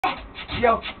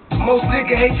Yo, most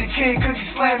nigga hate the kid cause he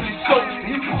slamming his coat.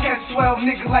 And you can catch 12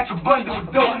 niggas like a bundle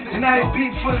of dope. And I ain't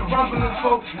beat for the rumbling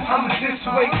folks. I'ma this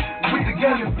way with the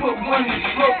gun and put one in his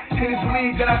throat. In his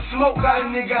weed that I smoke, got a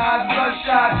nigga eyes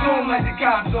bloodshot. Do him like the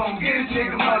cops on, get his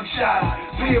nigga mugshot.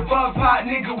 Be above hot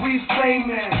nigga, we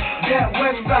flaming. That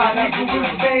west side nigga, we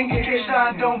banging. Get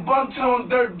shine, don't bump on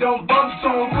dirt, don't bump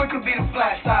on. Quick could be the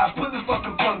flat side, put the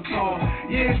fucking punk on.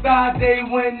 Yeah, it's the day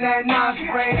when that nine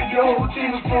spray. Your whole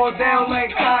team will fall down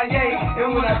like Kanye.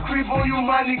 And when I creep on you,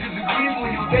 my niggas agree on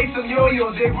you. They some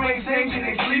yo-yos, they bring things and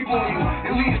they sleep on you.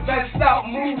 And we the best out,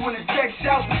 move when the text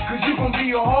out. Cause you gon' be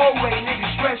a hallway,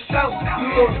 niggas stretched out. You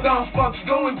little dumb fucks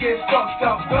go and get fucked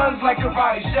up. Guns like a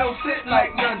riot shell, sit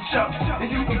like nunchucks.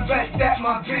 And you can bet that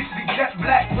my bitch be jet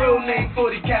black. Real name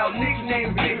 40 cal,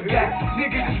 nickname Big Black.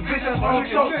 Niggas is bitch, I'm on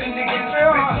choke and niggas.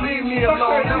 Bitch, leave me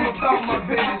alone, I'm about my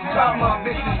business. About my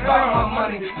bitches, about my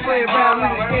money. Play around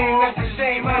in the game, that's a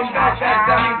shame. I don't got that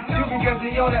dummy. You can get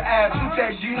me on the app, two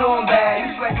text, you know I'm bad.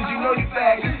 You slack cause you know you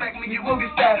fag. You slack me, you will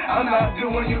get stabbed. I'm not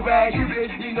doing you rag. You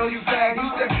bitch, you know you fag. You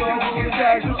sex off, you get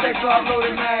tagged. You sex off,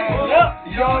 loaded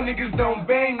man. Y'all niggas don't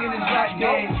bang in this rap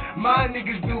game. My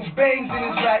niggas do bangs in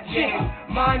this rap game.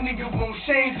 My nigga won't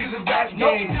change cause it's rap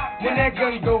game. When that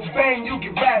gun go bang, you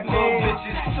get rap man.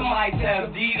 Bitches, somebody tell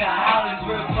D the hollers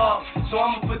real talk. So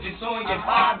I'ma put this on your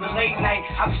father late night.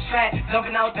 I'm strapped,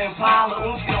 jumping out the Impala,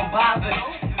 Uzi don't bother.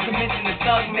 To mention the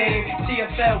thug name,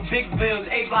 TFL, big bills,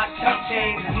 8-block chuck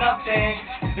chains, is nothing.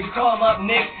 They call up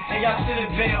Nick, and y'all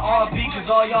should've been R&B cause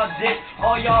all y'all dick,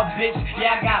 all y'all bitch.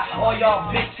 Yeah, I got all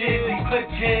y'all bitches, these clip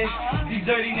kids. These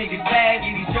dirty niggas bad,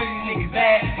 yeah, these dirty niggas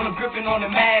bad. When I'm gripping on the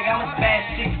mag, I'ma smash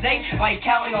 6-8 while you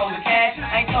counting all the cash.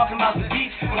 I ain't talking about the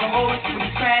beats when I'm rolling with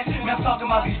the trash. Man, I'm talking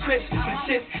about these crips with the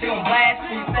chips. They gon' blast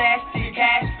to your stash, to your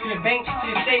cash, to your bank, to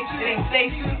your safe. It ain't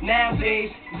safe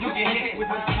nowadays. You get hit with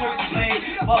a switchblade.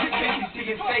 Fuck 50 to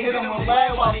your face. Hit him with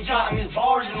lead while he jotting his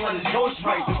bars and let his ghost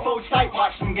write. The full tight,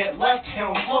 watch him get left, he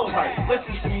don't flow right.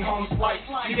 Listen to me, home slice,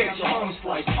 you get your home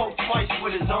slice. Poke twice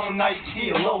with his own knife,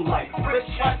 he a low light. Rich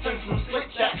shots and some slick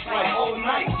chats like all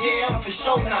night. Yeah, I'm for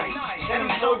show night, and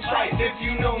I'm so tight. If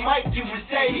you know Mike, you would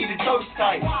say he the toast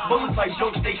type. Bullets like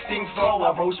jokes, they sting throw,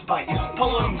 I roast bite.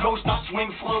 Pull them ghosts, I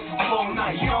swing flow from flow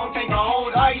night. You don't think I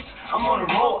hold ice? I'm on a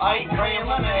roll, I ain't gray and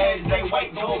lemonheads, they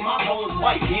white gold, my gold is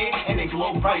white, yeah, and they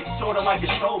glow bright, sorta like a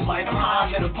strobe light. I'm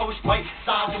high than a post light,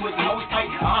 sizing with the most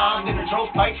tight, I'm high than a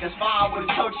drove light, that's fine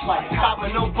with a torchlight,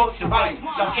 copping no book to write,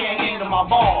 y'all can't handle my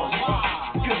balls,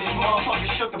 cause these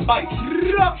motherfuckers shook the bite.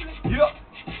 Yup.